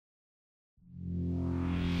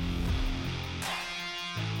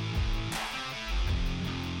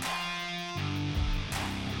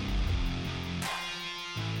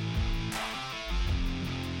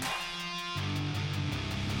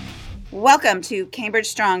Welcome to Cambridge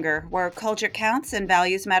Stronger, where culture counts and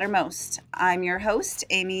values matter most. I'm your host,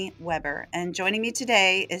 Amy Weber, and joining me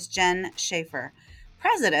today is Jen Schaefer,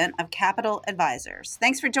 President of Capital Advisors.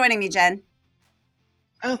 Thanks for joining me, Jen.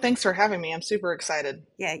 Oh, thanks for having me. I'm super excited.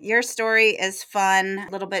 Yeah, your story is fun,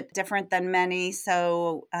 a little bit different than many.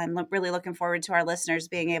 So I'm really looking forward to our listeners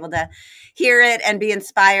being able to hear it and be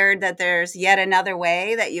inspired that there's yet another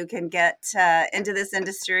way that you can get into this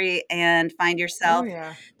industry and find Oh, yourself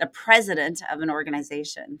yeah. the president of an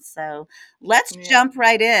organization. So let's Yeah. jump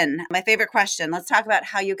right in. My favorite question. Let's talk about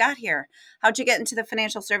how you got here. How'd you get into the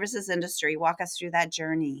financial services industry? Walk us through that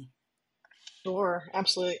journey. Sure.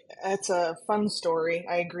 Absolutely. It's a fun story.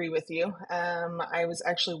 I agree with you. I was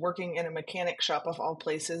actually working in a mechanic shop of all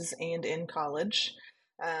places and in college.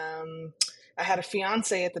 Um, I had a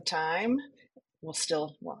fiance at the time.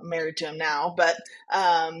 I'm married to him now. But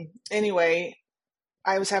anyway,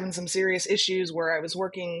 I was having some serious issues where I was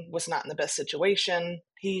working, was not in the best situation.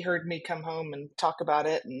 He heard me come home and talk about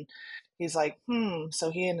it, and he's like,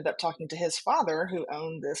 So he ended up talking to his father, who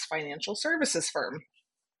owned this financial services firm.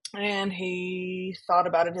 And he thought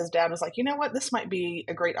about it. His dad was like, you know what? This might be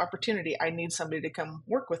a great opportunity. I need somebody to come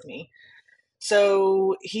work with me.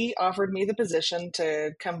 So he offered me the position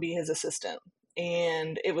to come be his assistant.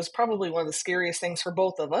 And it was probably one of the scariest things for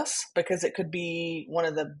both of us because it could be one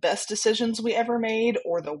of the best decisions we ever made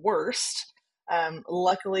or the worst.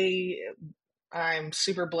 Luckily, I'm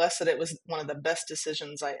super blessed that it was one of the best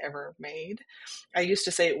decisions I ever made. I used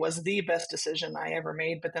to say it was the best decision I ever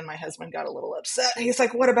made, but then my husband got a little upset. He's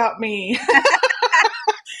like, what about me?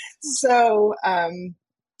 So,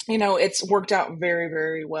 it's worked out very,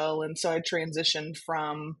 very well. And so I transitioned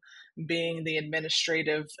from being the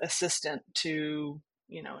administrative assistant to,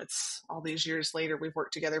 it's all these years later. We've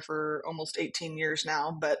worked together for almost 18 years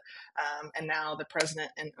now, and now the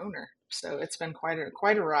president and owner. So it's been quite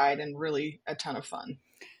a ride and really a ton of fun.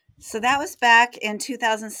 So that was back in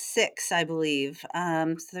 2006, I believe.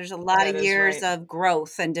 So there's a lot of That is years right. of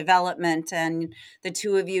growth and development, and the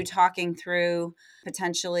two of you talking through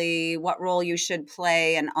potentially what role you should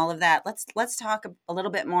play and all of that. Let's talk a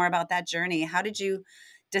little bit more about that journey. How did you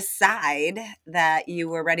decide that you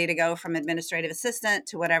were ready to go from administrative assistant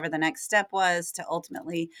to whatever the next step was to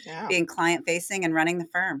ultimately Yeah. being client facing and running the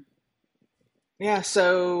firm? Yeah.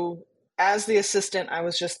 So as the assistant, I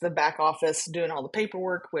was just the back office doing all the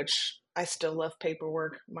paperwork, which I still love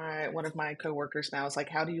paperwork. One of my coworkers now is like,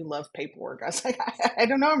 "How do you love paperwork?" I was like, "I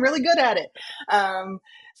don't know. I'm really good at it." Um,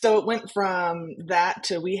 so it went from that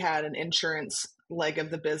to we had an insurance leg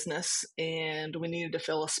of the business, and we needed to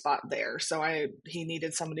fill a spot there. So he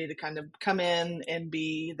needed somebody to kind of come in and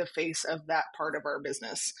be the face of that part of our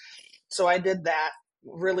business. So I did that,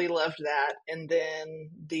 really loved that. And then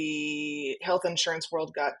the health insurance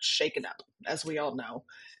world got shaken up, as we all know.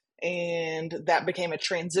 And that became a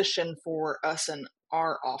transition for us in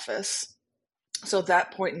our office. So at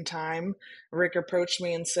that point in time, Rick approached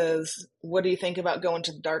me and says, "What do you think about going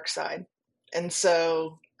to the dark side?" And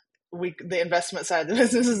so the investment side of the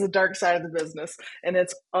business is the dark side of the business. And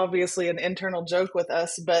it's obviously an internal joke with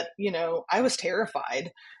us, but I was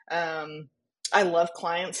terrified. Um, I love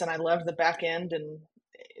clients and I love the back end and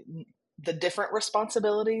the different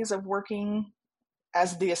responsibilities of working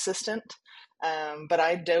as the assistant. But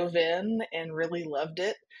I dove in and really loved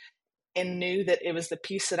it and knew that it was the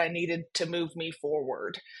piece that I needed to move me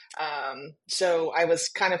forward. So I was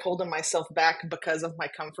kind of holding myself back because of my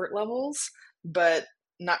comfort levels, but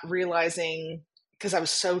not realizing, because I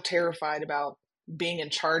was so terrified about being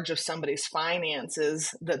in charge of somebody's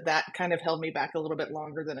finances, that kind of held me back a little bit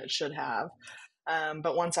longer than it should have.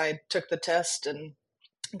 But once I took the test and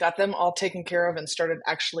got them all taken care of and started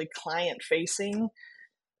actually client facing,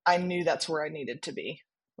 I knew that's where I needed to be.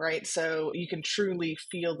 Right. So you can truly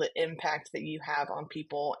feel the impact that you have on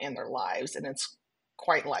people and their lives. And it's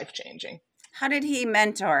quite life changing. How did he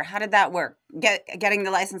mentor? How did that work? Getting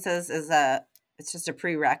the licenses it's just a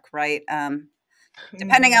prereq, right?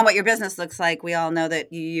 Depending Mm-hmm. on what your business looks like, we all know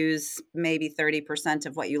that you use maybe 30%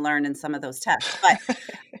 of what you learn in some of those tests, but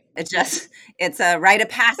it's a rite of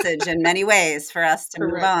passage in many ways for us to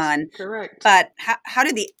move Correct. on. Correct. But how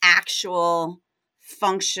did the actual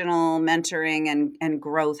functional mentoring and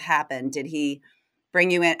growth happen? Did he bring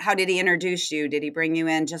you in? How did he introduce you? Did he bring you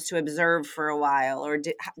in just to observe for a while, or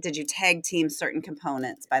did you tag team certain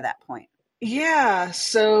components by that point? Yeah.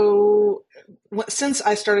 So since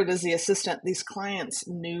I started as the assistant, these clients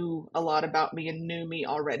knew a lot about me and knew me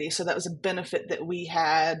already. So that was a benefit that we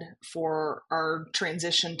had for our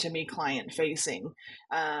transition to me client facing.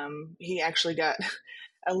 He actually got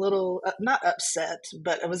a little, not upset,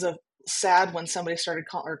 but it was sad when somebody started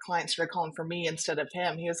call, or clients started calling for me instead of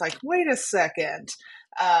him. He was like, wait a second.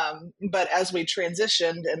 But as we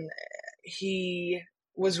transitioned, and he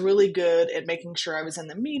was really good at making sure I was in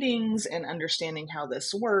the meetings and understanding how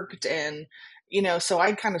this worked. And, so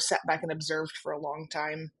I kind of sat back and observed for a long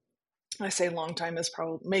time. I say long time is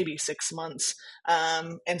probably maybe 6 months,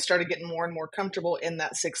 and started getting more and more comfortable in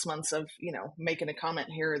that 6 months of making a comment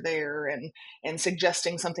here or there, and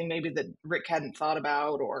suggesting something maybe that Rick hadn't thought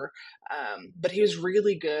about, or but he was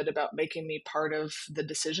really good about making me part of the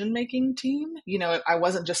decision making team. I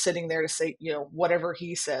wasn't just sitting there to say whatever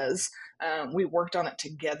he says. We worked on it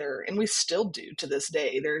together, and we still do to this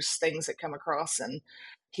day. There's things that come across, and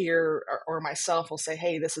here or myself will say,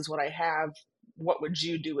 hey, this is what I have, what would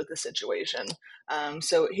you do with the situation?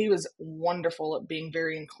 So he was wonderful at being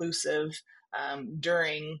very inclusive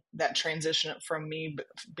during that transition from me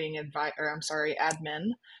being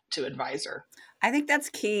admin to advisor. I think that's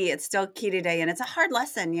key. It's still key today. And it's a hard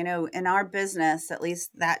lesson, in our business, at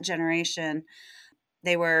least that generation,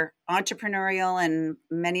 they were entrepreneurial and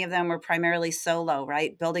many of them were primarily solo,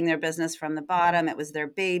 right? Building their business from the bottom. It was their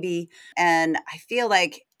baby. And I feel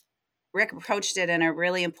like Rick approached it in a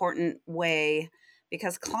really important way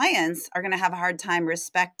because clients are going to have a hard time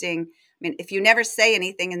respecting. I mean, if you never say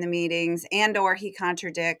anything in the meetings and or he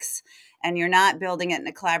contradicts and you're not building it in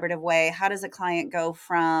a collaborative way, how does a client go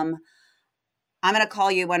from I'm going to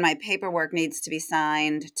call you when my paperwork needs to be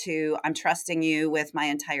signed to I'm trusting you with my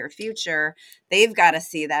entire future? They've got to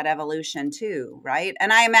see that evolution too, right?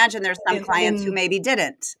 And I imagine there's some clients who And maybe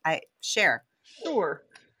didn't. I share. sure.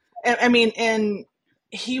 I mean, and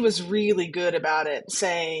he was really good about it,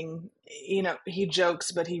 saying, he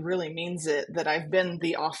jokes, but he really means it, that I've been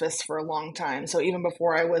the office for a long time. So even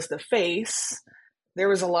before I was the face, there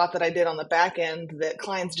was a lot that I did on the back end that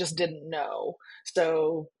clients just didn't know.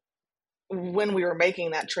 So when we were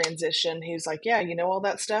making that transition, he was like, yeah, all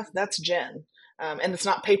that stuff, that's Jen. And it's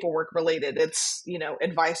not paperwork related. It's,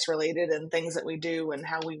 advice related and things that we do and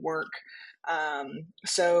how we work.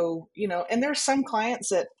 So, and there's some clients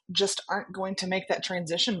that just aren't going to make that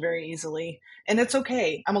transition very easily. And it's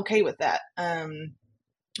okay. I'm okay with that.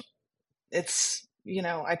 It's,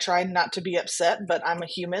 I tried not to be upset, but I'm a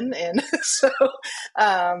human. And so,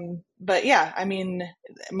 but yeah, I mean,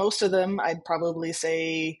 most of them, I'd probably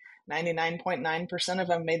say 99.9% of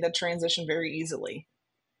them made that transition very easily.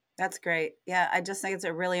 That's great. Yeah, I just think it's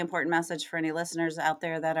a really important message for any listeners out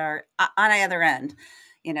there that are on the other end.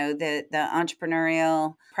 The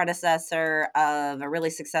entrepreneurial predecessor of a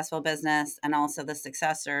really successful business and also the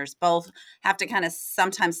successors both have to kind of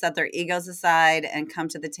sometimes set their egos aside and come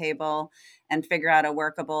to the table and figure out a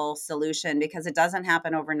workable solution because it doesn't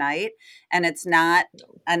happen overnight and it's not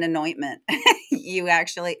an anointment. You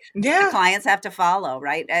actually the Yeah. clients have to follow,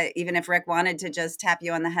 right? Even if Rick wanted to just tap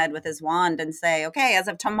you on the head with his wand and say, okay, as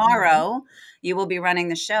of Hmm. tomorrow, you will be running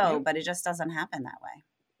the show, Yep. but it just doesn't happen that way.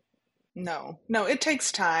 No, it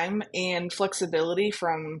takes time and flexibility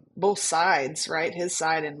from both sides, right? His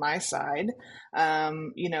side and my side.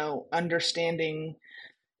 Understanding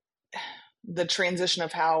the transition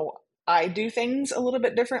of how I do things a little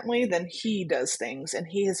bit differently than he does things. And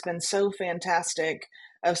he has been so fantastic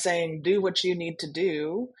of saying, do what you need to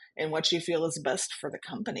do and what you feel is best for the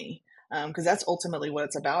company. Because that's ultimately what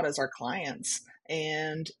it's about as our clients.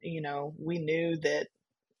 And, we knew that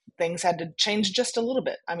things had to change just a little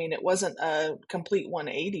bit. I mean, it wasn't a complete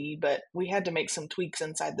 180, but we had to make some tweaks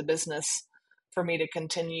inside the business for me to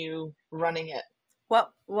continue running it.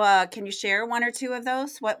 What can you share one or two of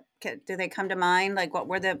those? Do they come to mind? Like, what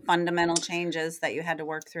were the fundamental changes that you had to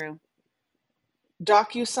work through?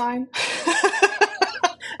 DocuSign,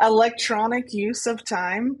 electronic use of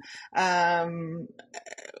time. Um,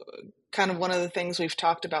 Kind of one of the things we've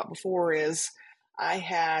talked about before is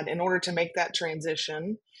in order to make that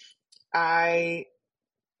transition, I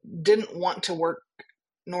didn't want to work,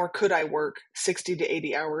 nor could I work 60 to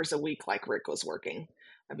 80 hours a week like Rick was working.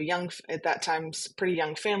 I have a at that time, pretty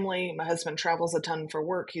young family. My husband travels a ton for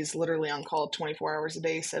work. He's literally on call 24 hours a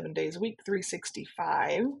day, 7 days a week,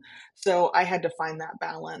 365. So I had to find that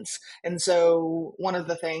balance. And so one of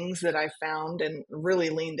the things that I found and really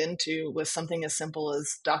leaned into was something as simple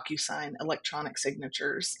as DocuSign electronic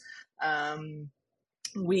signatures. Um,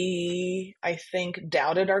 we, I think,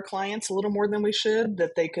 doubted our clients a little more than we should,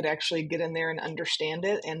 that they could actually get in there and understand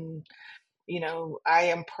it. And, I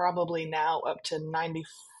am probably now up to 90,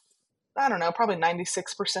 I don't know, probably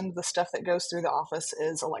 96% of the stuff that goes through the office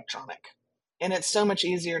is electronic. And it's so much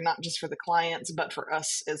easier, not just for the clients, but for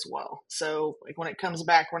us as well. So, like, when it comes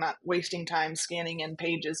back, we're not wasting time scanning in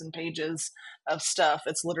pages and pages of stuff.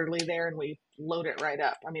 It's literally there and we load it right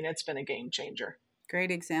up. I mean, it's been a game changer. Great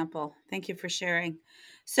example. Thank you for sharing.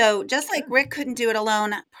 So, just like Sure. Rick couldn't do it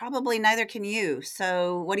alone, probably neither can you.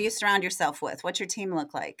 So, what do you surround yourself with? What's your team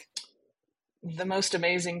look like? The most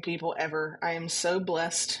amazing people ever. I am so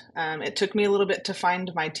blessed. It took me a little bit to find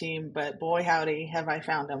my team, but boy, howdy, have I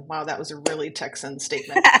found them. Wow, that was a really Texan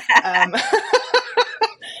statement. Um,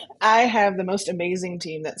 I have the most amazing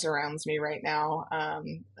team that surrounds me right now.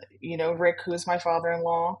 Rick, who is my father in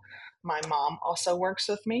law, my mom also works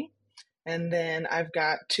with me. And then I've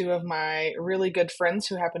got two of my really good friends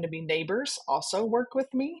who happen to be neighbors also work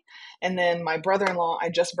with me. And then my brother in law, I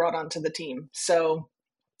just brought onto the team. So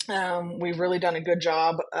we've really done a good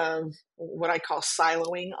job of what I call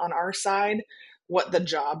siloing on our side, what the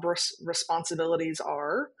job responsibilities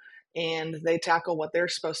are, and they tackle what they're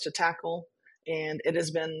supposed to tackle. And it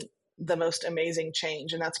has been the most amazing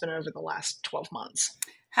change, and that's been over the last 12 months.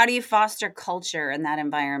 How do you foster culture in that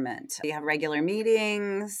environment? Do you have regular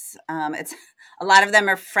meetings? It's a lot of them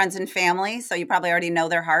are friends and family, so you probably already know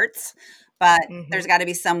their hearts, but there's Hmm. got to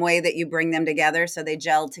be some way that you bring them together so they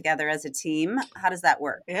gel together as a team. How does that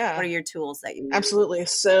work? What Yeah, are your tools that you use? absolutely.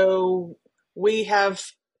 So we have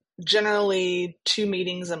generally 2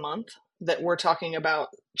 meetings a month that we're talking about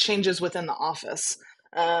changes within the office.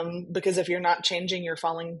 Because if you're not changing, you're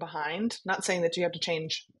falling behind. Not saying that you have to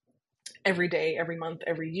change every day, every month,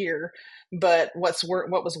 every year, but what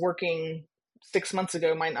was working 6 months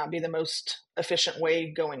ago might not be the most efficient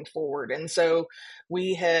way going forward. And so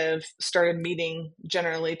we have started meeting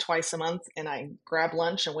generally twice a month, and I grab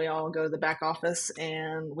lunch and we all go to the back office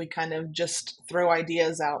and we kind of just throw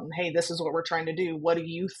ideas out and, hey, this is what we're trying to do. What do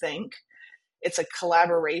you think? It's a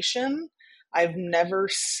collaboration. I've never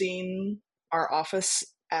seen our office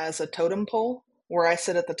as a totem pole where I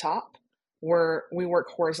sit at the top, where we work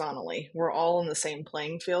horizontally. We're all in the same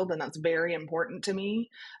playing field, and that's very important to me,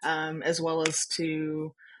 as well as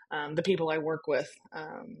to the people I work with,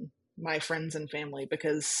 my friends and family,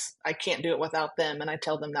 because I can't do it without them, and I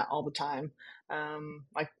tell them that all the time.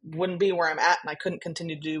 I wouldn't be where I'm at, and I couldn't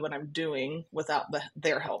continue to do what I'm doing without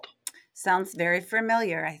their help. Sounds very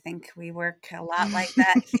familiar. I think we work a lot like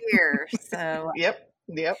that here. So Yep,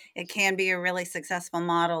 yep. it can be a really successful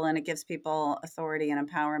model and it gives people authority and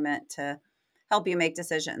empowerment to help you make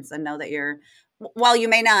decisions and know that you're, while you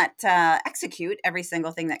may not execute every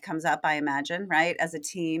single thing that comes up, I imagine, right, as a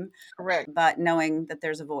team, Correct. but knowing that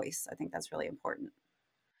there's a voice. I think that's really important.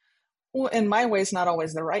 Well, and my way's not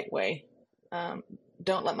always the right way. Um,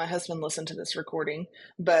 don't let my husband listen to this recording,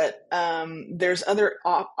 but there's other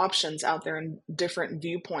options out there and different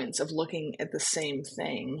viewpoints of looking at the same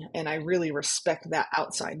thing. And I really respect that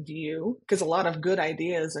outside view because a lot of good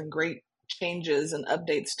ideas and great changes and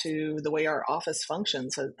updates to the way our office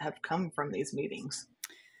functions have come from these meetings.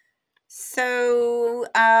 So,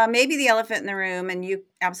 maybe the elephant in the room, and you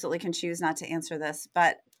absolutely can choose not to answer this,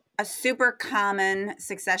 but a super common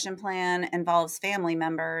succession plan involves family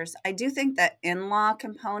members. I do think that in law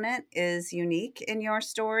component is unique in your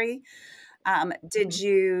story. Did Mhm.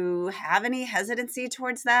 you have any hesitancy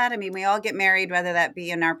towards that? I mean, we all get married, whether that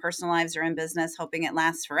be in our personal lives or in business, hoping it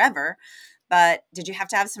lasts forever. But did you have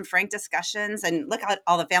to have some frank discussions? And look at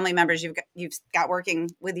all the family members you've got working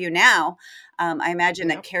with you now. I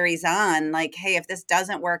imagine it Yep. carries on. Like, hey, if this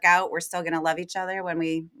doesn't work out, we're still going to love each other when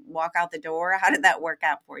we walk out the door. How did that work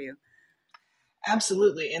out for you?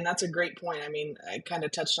 Absolutely. And that's a great point. I mean, I kind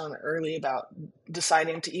of touched on it early about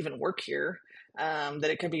deciding to even work here, that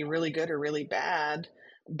it could be really good or really bad.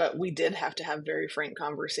 But we did have to have very frank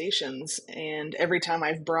conversations. And every time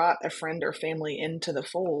I've brought a friend or family into the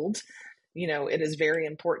fold, it is very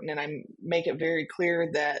important. And I make it very clear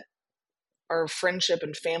that our friendship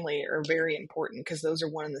and family are very important because those are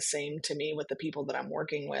one and the same to me with the people that I'm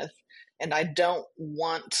working with. And I don't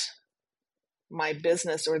want my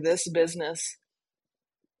business or this business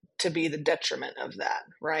to be the detriment of that,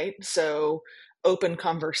 right? So open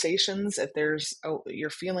conversations, if you're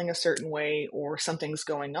feeling a certain way or something's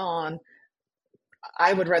going on,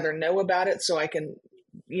 I would rather know about it so I can,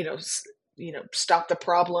 you know, stop the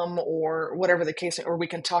problem or whatever the case, or we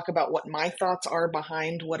can talk about what my thoughts are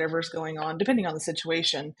behind whatever's going on, depending on the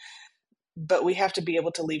situation. But we have to be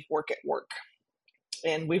able to leave work at work.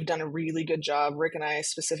 And we've done a really good job, Rick and I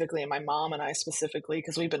specifically, and my mom and I specifically,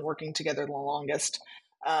 because we've been working together the longest.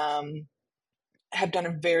 Um, have done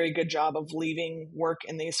a very good job of leaving work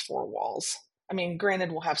in these four walls. I mean,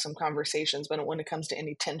 granted, we'll have some conversations, but when it comes to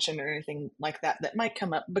any tension or anything like that, that might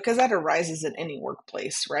come up because that arises in any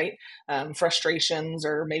workplace, right? Frustrations,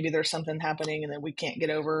 or maybe there's something happening and then we can't get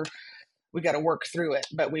over, we got to work through it.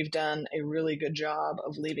 But we've done a really good job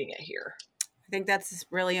of leaving it here. I think that's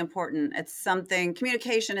really important. It's something,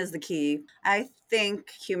 communication is the key. I think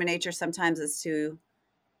human nature sometimes is to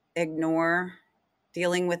ignore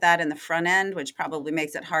dealing with that in the front end, which probably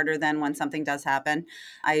makes it harder than when something does happen.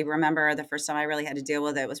 I remember the first time I really had to deal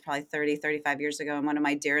with it was probably 30, 35 years ago. And one of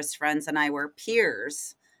my dearest friends and I were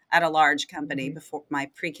peers at a large company Mm-hmm. before my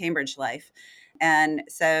pre Cambridge life. And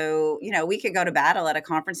so, we could go to battle at a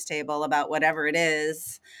conference table about whatever it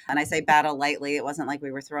is. And I say battle lightly. It wasn't like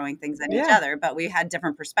we were throwing things at each Yeah. other, but we had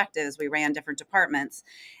different perspectives. We ran different departments.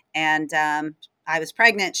 And I was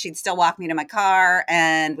pregnant. She'd still walk me to my car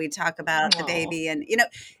and we'd talk about the Oh, baby. And,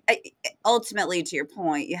 I, ultimately, to your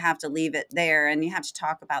point, you have to leave it there and you have to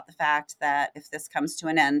talk about the fact that if this comes to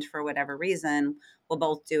an end for whatever reason, we'll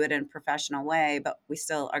both do it in a professional way, but we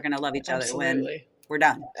still are going to love each other when absolutely. we're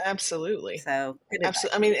done. Absolutely. So, good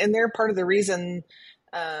Absolutely. I advice. mean, and they're part of the reason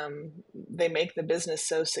they make the business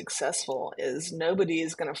so successful is nobody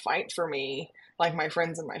is going to fight for me like my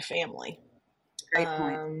friends and my family. Great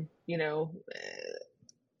point. You know,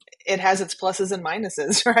 it has its pluses and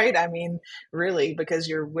minuses, right? I mean, really, because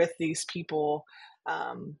you're with these people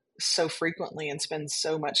so frequently and spend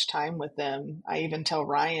so much time with them. I even tell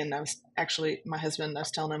Ryan, I was actually, my husband, I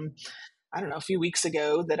was telling him, I don't know, a few weeks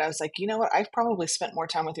ago that I was like, you know what? I've probably spent more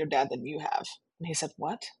time with your dad than you have. And he said,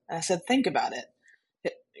 what? And I said, think about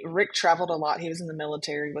it. Rick traveled a lot. He was in the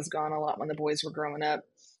military, was gone a lot when the boys were growing up.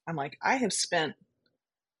 I'm like, I have spent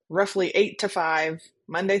roughly 8 to 5,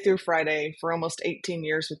 Monday through Friday, for almost 18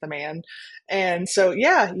 years with the man. And so,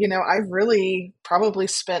 yeah, I've really probably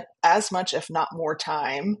spent as much, if not more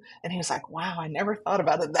time. And he was like, wow, I never thought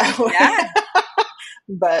about it that way. Yeah.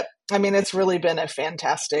 But I mean, it's really been a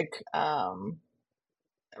fantastic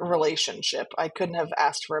relationship. I couldn't have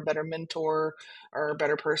asked for a better mentor or a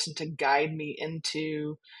better person to guide me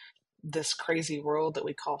into this crazy world that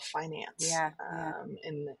we call finance. Yeah. Yeah.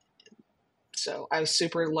 And so I was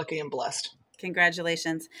super lucky and blessed.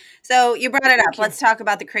 Congratulations. So you brought it up. Thank you. Let's talk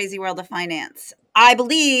about the crazy world of finance. I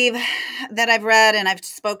believe that I've read and I've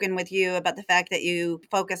spoken with you about the fact that you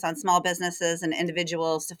focus on small businesses and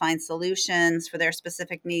individuals to find solutions for their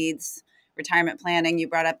specific needs, retirement planning. You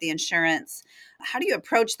brought up the insurance. How do you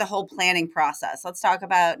approach the whole planning process? Let's talk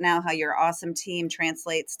about now how your awesome team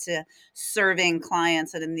translates to serving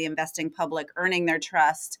clients and in the investing public, earning their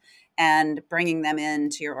trust and bringing them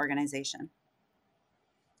into your organization.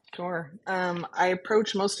 Sure. I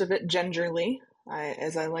approach most of it gingerly,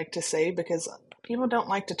 as I like to say, because people don't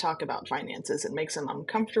like to talk about finances. It makes them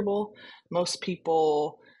uncomfortable. Most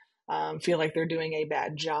people feel like they're doing a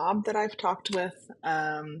bad job that I've talked with.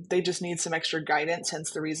 They just need some extra guidance,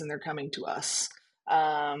 hence the reason they're coming to us.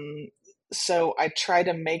 Um, so I try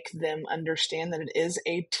to make them understand that it is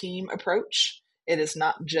a team approach. It is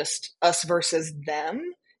not just us versus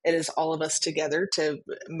them. It is all of us together to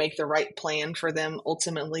make the right plan for them,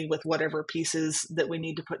 ultimately, with whatever pieces that we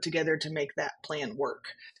need to put together to make that plan work.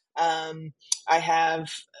 I have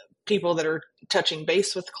people that are touching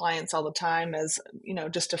base with clients all the time as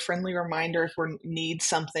just a friendly reminder if we need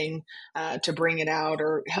something to bring it out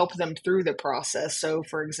or help them through the process. So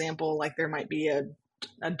for example, like there might be a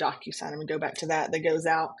DocuSign, I'm going to go back to that goes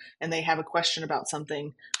out and they have a question about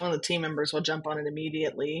something, one of the team members will jump on it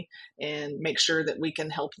immediately and make sure that we can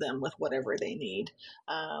help them with whatever they need.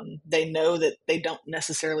 They know that they don't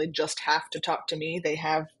necessarily just have to talk to me. They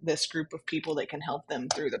have this group of people that can help them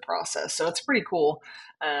through the process. So it's pretty cool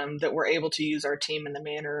that we're able to use our team in the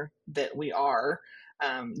manner that we are.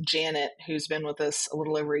 Janet, who's been with us a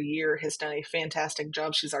little over a year, has done a fantastic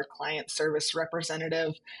job. She's our client service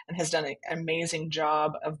representative and has done an amazing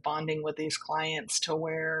job of bonding with these clients to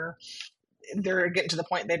where they're getting to the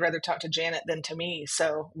point they'd rather talk to Janet than to me.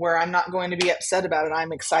 So where I'm not going to be upset about it,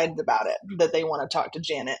 I'm excited about it, that they want to talk to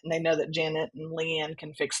Janet and they know that Janet and Leanne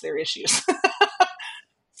can fix their issues.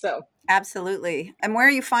 So Absolutely. And where are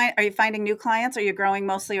you finding new clients? Are you growing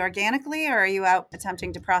mostly organically or are you out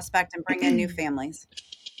attempting to prospect and bring in new families?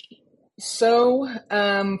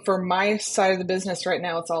 For my side of the business right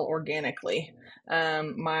now, it's all organically.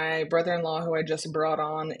 My brother-in-law, who I just brought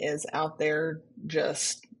on, is out there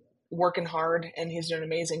just working hard, and he's doing an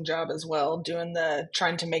amazing job as well,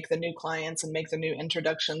 trying to make the new clients and make the new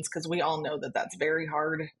introductions, because we all know that that's very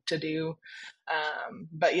hard to do.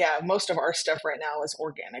 But yeah, most of our stuff right now is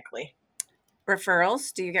organically.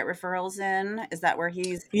 Referrals? Do you get referrals in? Is that where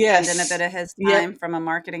he's spending a bit Yes. of his Yep. time from a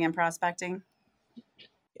marketing and prospecting?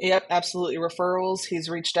 Yep, absolutely. Referrals. He's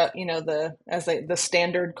reached out, the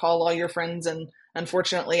standard call all your friends, and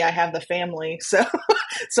unfortunately, I have the family, so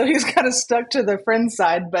so he's kind of stuck to the friend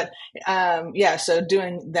side. But yeah, so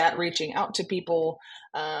doing that, reaching out to people,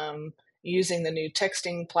 using the new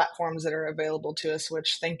texting platforms that are available to us,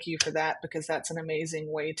 which thank you for that, because that's an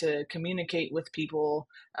amazing way to communicate with people,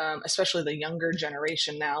 especially the younger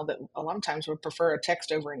generation now that a lot of times would prefer a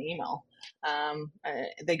text over an email.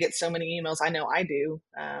 They get so many emails. I know I do.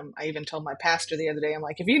 I even told my pastor the other day, I'm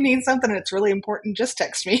like, if you need something and it's really important, just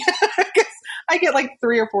text me. I get like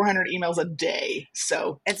 300 or 400 emails a day.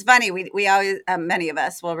 So It's funny. We always many of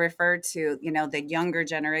us will refer to the younger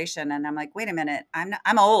generation, and I'm like, wait a minute,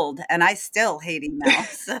 I'm old, and I still hate email.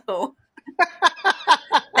 So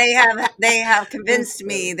they have that's convinced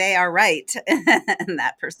me funny. they are right in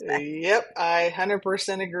that perspective. Yep, I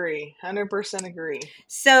 100% agree. 100% agree.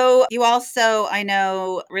 So you also, I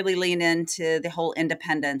know, really lean into the whole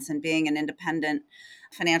independence and being an independent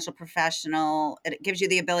financial professional. It gives you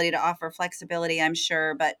the ability to offer flexibility, I'm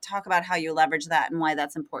sure, but talk about how you leverage that and why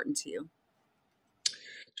that's important to you.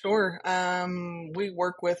 Sure. We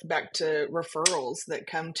work with back to referrals that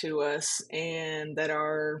come to us and that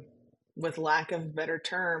are, with lack of better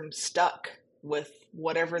term, stuck with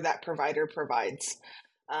whatever that provider provides.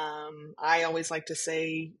 I always like to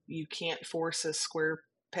say you can't force a square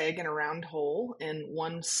peg in a round hole, and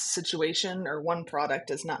one situation or one product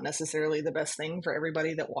is not necessarily the best thing for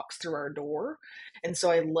everybody that walks through our door. And so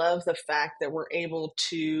I love the fact that we're able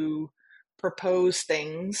to propose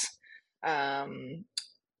things um,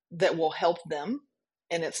 that will help them.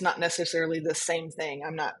 And it's not necessarily the same thing.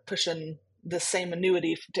 I'm not pushing the same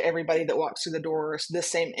annuity to everybody that walks through the door, or the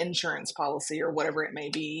same insurance policy, or whatever it may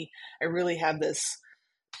be. I really have this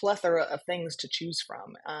plethora of things to choose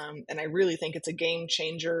from. And I really think it's a game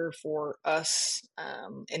changer for us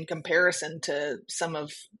in comparison to some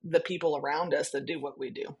of the people around us that do what we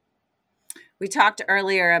do. We talked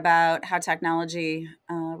earlier about how technology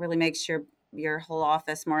really makes your whole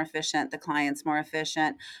office more efficient, the clients more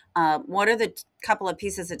efficient. What are the couple of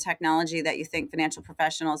pieces of technology that you think financial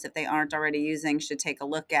professionals, if they aren't already using, should take a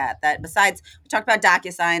look at? That besides, we talked about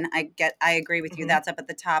DocuSign. I agree with you. Mm-hmm. That's up at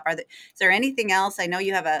the top. Is there anything else? I know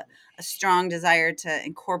you have a strong desire to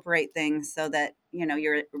incorporate things so that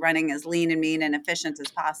you're running as lean and mean and efficient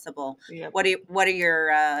as possible. Yep. What are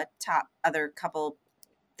your top other couple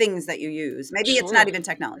things that you use? Maybe it's not Sure. even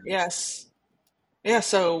technology. Yes. Yeah,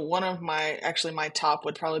 so one of my top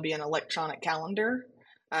would probably be an electronic calendar,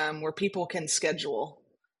 where people can schedule.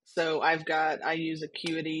 So I use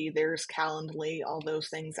Acuity, there's Calendly, all those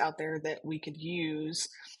things out there that we could use,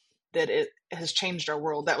 that it has changed our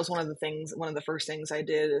world. That was one of the first things I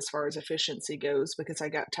did as far as efficiency goes, because I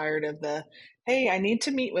got tired of hey, I need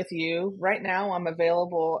to meet with you right now. I'm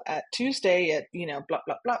available at Tuesday at, blah,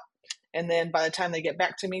 blah, blah. And then by the time they get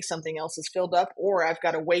back to me, something else is filled up, or I've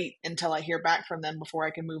got to wait until I hear back from them before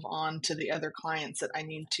I can move on to the other clients that I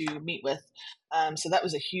need to meet with. So that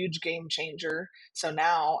was a huge game changer. So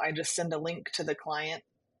now I just send a link to the client,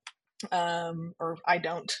 or I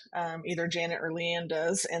don't. Either Janet or Leanne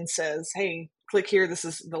does, and says, "Hey, click here. This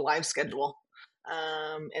is the live schedule."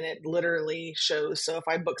 And it literally shows. So if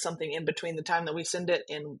I book something in between the time that we send it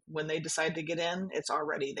and when they decide to get in, it's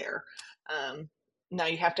already there. Um, Now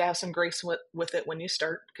you have to have some grace with it when you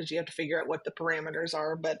start, because you have to figure out what the parameters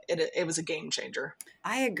are. But it was a game changer.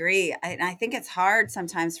 I agree. I think it's hard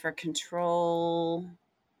sometimes for control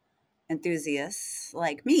enthusiasts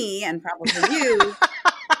like me and probably you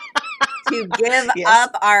to give Yes.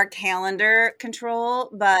 up our calendar control.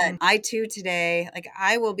 But Mm, I too today, like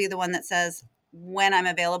I will be the one that says when I'm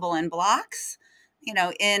available in blocks,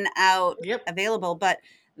 in, out, yep. available. But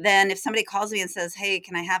then if somebody calls me and says, hey,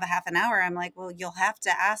 can I have a half an hour? I'm like, well, you'll have to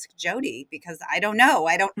ask Jody because I don't know.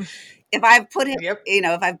 I don't, if I've put it, Yep.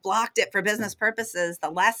 if I've blocked it for business purposes, the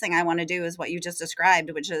last thing I want to do is what you just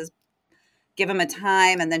described, which is give them a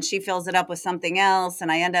time and then she fills it up with something else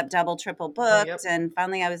and I end up double triple booked. Yep. And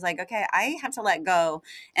finally I was like, okay, I have to let go.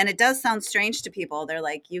 And it does sound strange to people. They're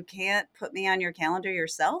like, you can't put me on your calendar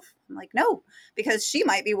yourself. I'm like, no, because she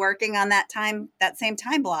might be working on that same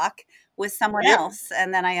time block with someone Yep. else,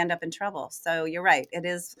 and then I end up in trouble. So you're right, it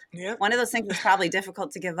is Yep. one of those things that's probably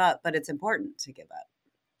difficult to give up, but it's important to give up.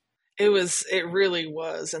 It really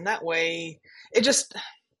was. And that way, it just,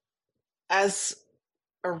 as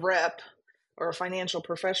a rep or a financial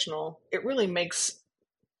professional, it really makes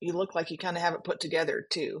you look like you kind of have it put together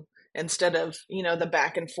too, instead of, the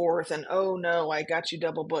back and forth and, oh no, I got you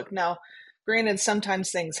double booked. Now, granted,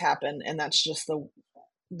 sometimes things happen and that's just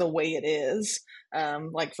the way it is.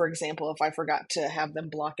 Like, for example, if I forgot to have them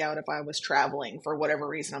block out if I was traveling for whatever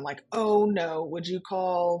reason, I'm like, oh no, would you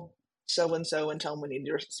call so and so and tell them we need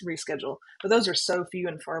to reschedule? But those are so few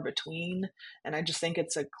and far between. And I just think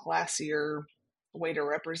it's a classier way to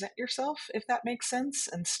represent yourself, if that makes sense,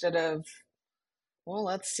 instead of, well,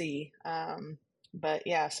 let's see. But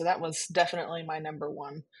yeah, so that was definitely my number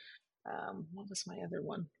one. What was my other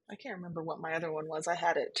one? I can't remember what my other one was. I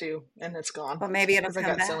had it too, and it's gone Well, maybe it'll because I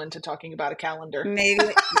come got so back. into talking about a calendar. Maybe,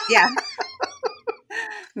 yeah,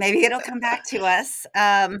 maybe it'll come back to us.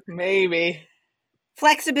 Maybe.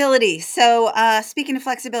 Flexibility. So, speaking of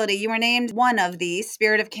flexibility, you were named one of the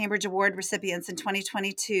Spirit of Cambridge Award recipients in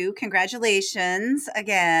 2022. Congratulations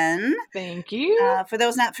again. Thank you. For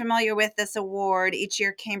those not familiar with this award, each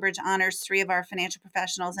year Cambridge honors 3 of our financial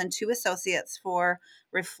professionals and 2 associates for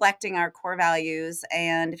reflecting our core values.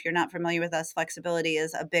 And if you're not familiar with us, flexibility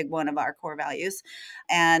is a big one of our core values,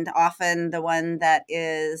 and often the one that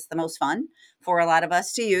is the most fun for a lot of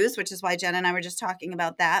us to use, which is why Jen and I were just talking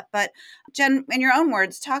about that. But Jen, in your own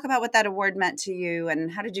words, talk about what that award meant to you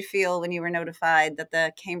and how did you feel when you were notified that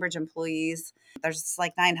the Cambridge employees, there's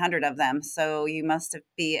like 900 of them, so you must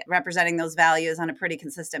be representing those values on a pretty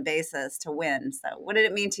consistent basis to win. So what did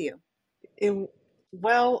it mean to you? It,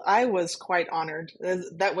 well, I was quite honored.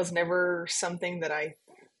 That was never something that I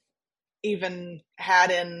even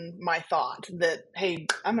had in my thought that, hey,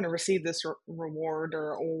 I'm going to receive this reward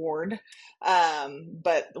or award.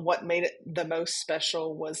 But what made it the most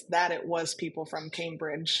special was that it was people from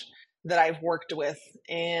Cambridge that I've worked with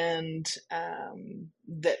and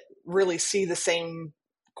that really see the same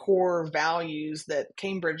core values that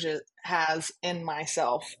Cambridge has in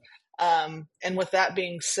myself. And with that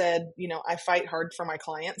being said, I fight hard for my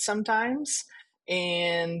clients sometimes.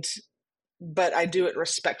 And but I do it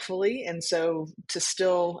respectfully. And so to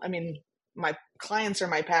still, I mean, my clients are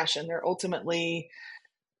my passion. They're ultimately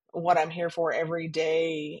what I'm here for every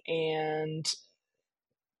day. And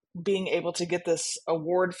being able to get this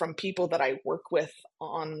award from people that I work with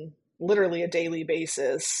on literally a daily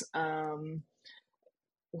basis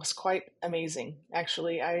was quite amazing.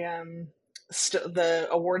 Actually, the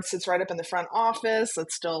award sits right up in the front office.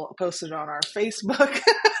 It's still posted on our Facebook.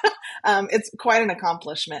 It's quite an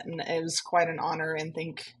accomplishment, and it was quite an honor. And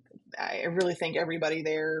I really thank everybody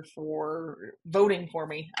there for voting for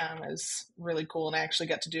me. It was really cool, and I actually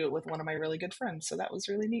got to do it with one of my really good friends, so that was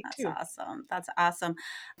really neat That's too. awesome. That's awesome.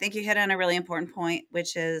 I think you hit on a really important point,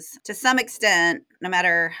 which is to some extent, no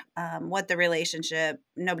matter what the relationship,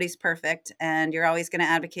 nobody's perfect. And you're always going to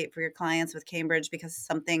advocate for your clients with Cambridge because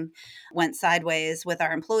something went sideways with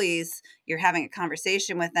our employees. You're having a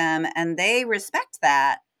conversation with them and they respect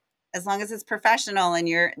that as long as it's professional and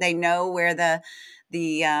they know where the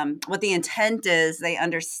what the intent is. They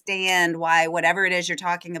understand why whatever it is you're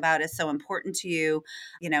talking about is so important to you.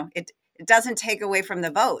 It doesn't take away from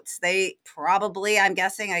the votes. They probably, I'm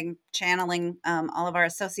guessing, I'm channeling all of our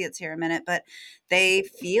associates here a minute, but they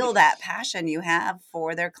feel that passion you have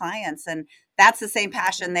for their clients. And that's the same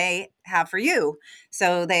passion they have for you.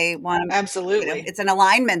 So they want to, Absolutely. it's an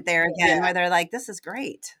alignment there again Yeah. where they're like, this is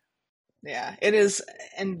great. Yeah, it is.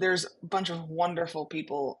 And there's a bunch of wonderful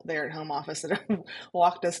people there at home office that have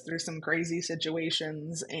walked us through some crazy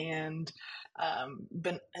situations and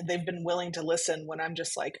they've been willing to listen when I'm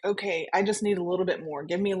just like, okay, I just need a little bit more.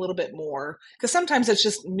 Give me a little bit more. Because sometimes it's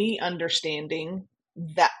just me understanding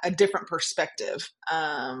that a different perspective.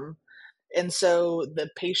 And so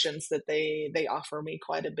the patience that they offer me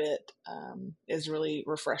quite a bit is really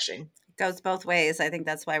refreshing. Goes both ways. I think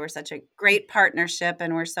that's why we're such a great partnership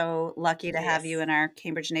and we're so lucky to have you Yes. in our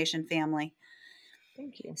Cambridge Nation family.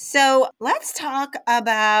 Thank you. So let's talk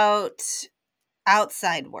about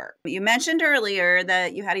outside work. You mentioned earlier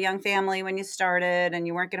that you had a young family when you started and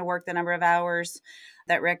you weren't going to work the number of hours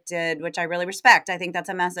that Rick did, which I really respect. I think that's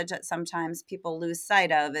a message that sometimes people lose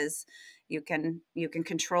sight of is you can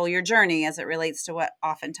control your journey as it relates to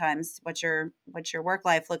what your work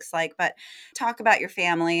life looks like. But talk about your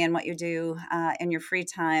family and what you do in your free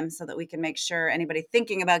time so that we can make sure anybody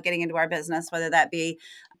thinking about getting into our business, whether that be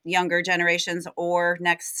younger generations or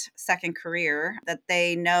next second career, that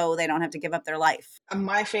they know they don't have to give up their life.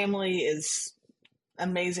 My family is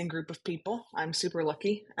amazing group of people. I'm super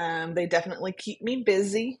lucky. They definitely keep me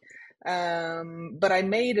busy. But I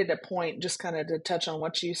made it a point, just kind of to touch on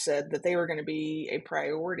what you said, that they were going to be a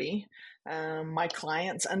priority. My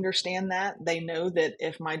clients understand that. They know that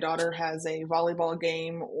if my daughter has a volleyball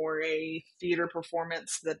game or a theater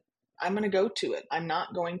performance, that I'm going to go to it. I'm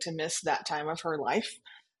not going to miss that time of her life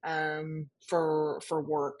for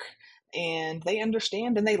work, and they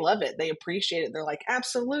understand and they love it. They appreciate it. They're like,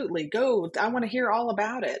 absolutely, go. I want to hear all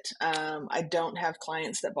about it. I don't have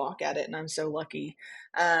clients that balk at it, and I'm so lucky.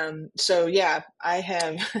 So yeah, I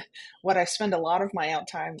have what I spend a lot of my out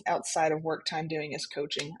time outside of work time doing is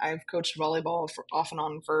coaching. I've coached volleyball off and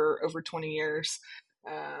on for over 20 years.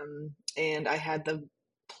 And I had the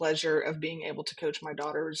pleasure of being able to coach my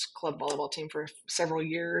daughter's club volleyball team for several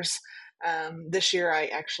years. This year, I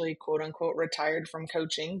actually quote unquote retired from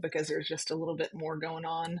coaching because there's just a little bit more going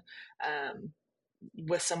on.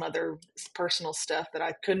 With some other personal stuff that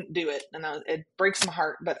I couldn't do it, and it breaks my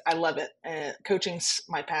heart, but I love it. Coaching's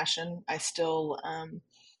my passion. I still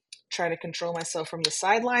try to control myself from the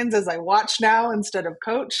sidelines as I watch now instead of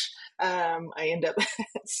coach. I end up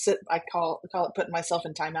I call it putting myself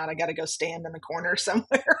in timeout. I got to go stand in the corner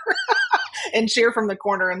somewhere and cheer from the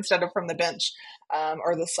corner instead of from the bench,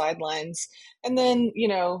 or the sidelines. And then,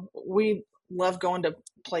 we love going to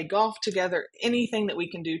play golf together, anything that we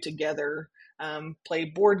can do together, play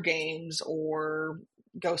board games or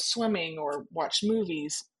go swimming or watch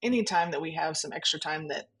movies. Anytime that we have some extra time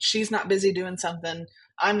that she's not busy doing something,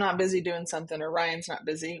 I'm not busy doing something, or Ryan's not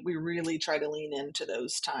busy, we really try to lean into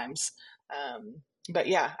those times. But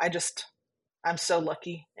yeah, I'm so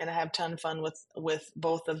lucky, and I have a ton of fun with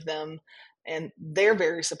both of them, and they're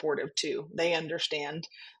very supportive too. They understand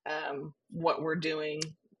what we're doing,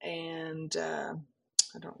 and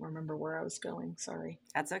I don't remember where I was going. Sorry.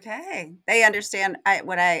 That's okay. They understand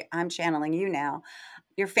I'm channeling you now.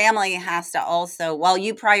 Your family has to also, while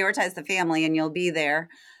you prioritize the family and you'll be there,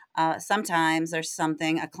 sometimes there's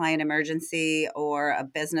a client emergency or a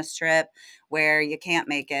business trip where you can't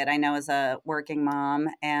make it. I know as a working mom,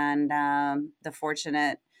 and the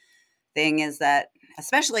fortunate thing is that,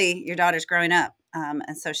 especially your daughter's growing up,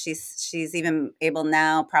 and so she's even able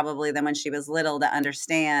now, probably than when she was little, to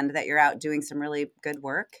understand that you're out doing some really good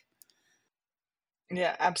work.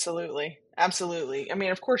 Yeah, absolutely. Absolutely. I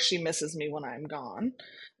mean, of course, she misses me when I'm gone,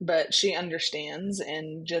 but she understands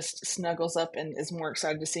and just snuggles up and is more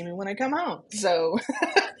excited to see me when I come home. So,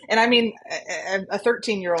 and I mean, a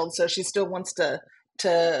 13-year-old, so she still wants to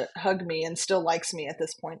hug me and still likes me at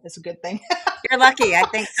this point. It's a good thing. You're lucky. I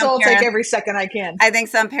think So I'll take every second I can. I think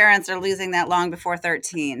some parents are losing that long before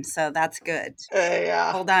 13, so that's good.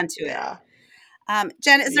 Yeah. Hold on to it. Yeah.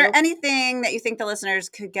 Jen, is there Yep. anything that you think the listeners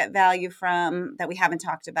could get value from that we haven't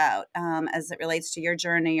talked about as it relates to your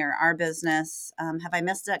journey or our business? Have I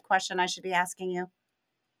missed that question I should be asking you?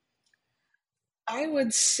 I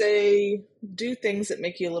would say do things that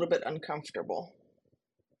make you a little bit uncomfortable.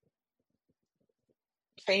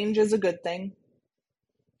 Change is a good thing,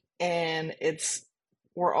 and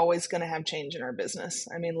we're always going to have change in our business.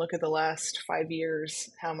 I mean, look at the last 5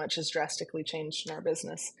 years, how much has drastically changed in our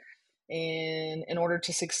business. And in order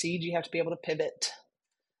to succeed, you have to be able to pivot.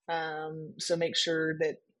 So make sure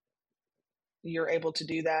that you're able to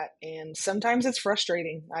do that. And sometimes it's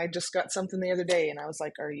frustrating. I just got something the other day and I was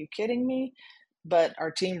like, are you kidding me? But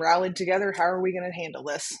our team rallied together. How are we going to handle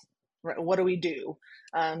this? What do we do?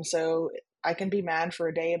 So I can be mad for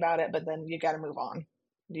a day about it, but then you got to move on.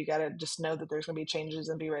 You got to just know that there's going to be changes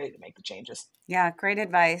and be ready to make the changes. Yeah, great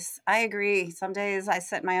advice. I agree. Some days I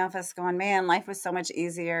sit in my office going, man, life was so much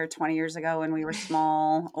easier 20 years ago when we were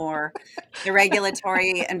small, or the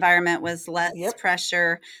regulatory environment was less Yep.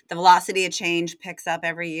 pressure. The velocity of change picks up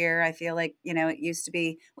every year. I feel like, it used to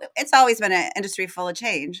be, it's always been an industry full of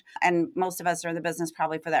change. And most of us are in the business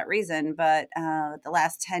probably for that reason. But the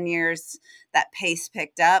last 10 years, that pace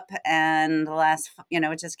picked up, and the last,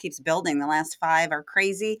 it just keeps building. The last 5 are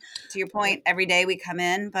crazy. To your point, Yep. every day we come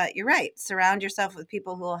in, but you're right. Surround yourself with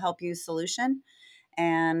people who will help you solution,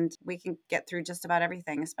 and we can get through just about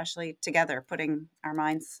everything, especially together, putting our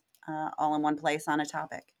minds all in one place on a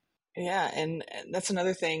topic. Yeah, and that's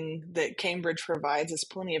another thing that Cambridge provides is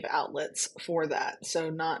plenty of outlets for that.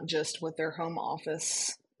 So not just with their home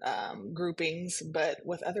office groupings, but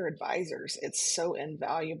with other advisors. It's so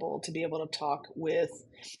invaluable to be able to talk with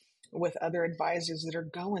other advisors that are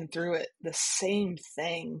going through it the same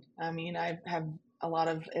thing. I mean, I have a lot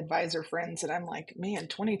of advisor friends that I'm like, man,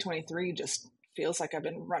 2023 just feels like I've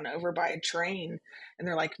been run over by a train. And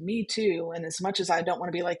they're like, me too. And as much as I don't want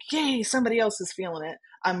to be like, yay, somebody else is feeling it,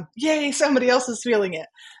 yay, somebody else is feeling it.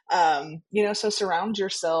 So surround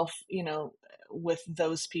yourself, with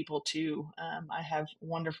those people too. I have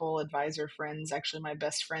wonderful advisor friends. Actually, my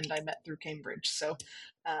best friend I met through Cambridge. So,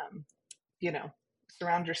 um, you know,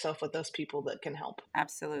 surround yourself with those people that can help.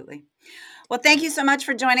 Absolutely. Well, thank you so much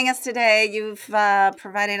for joining us today. You've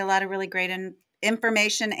provided a lot of really great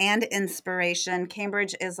information and inspiration.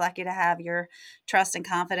 Cambridge is lucky to have your trust and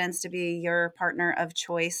confidence to be your partner of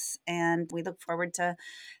choice, and we look forward to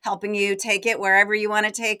helping you take it wherever you want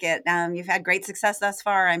to take it. You've had great success thus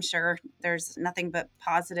far. I'm sure there's nothing but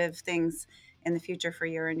positive things in the future for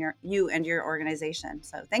you and your organization.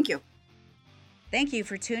 So thank you. Thank you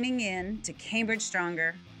for tuning in to Cambridge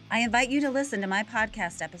Stronger. I invite you to listen to my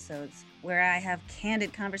podcast episodes where I have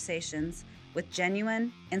candid conversations with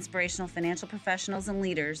genuine, inspirational financial professionals and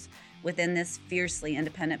leaders within this fiercely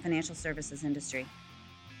independent financial services industry.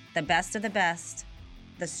 The best of the best,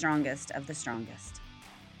 the strongest of the strongest.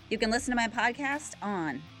 You can listen to my podcast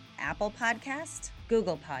on Apple Podcast,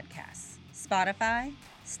 Google Podcasts, Spotify,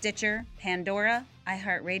 Stitcher, Pandora,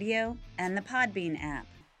 iHeartRadio, and the Podbean app.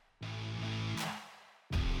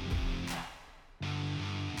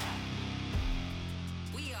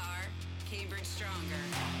 We are Cambridge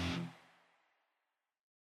Stronger.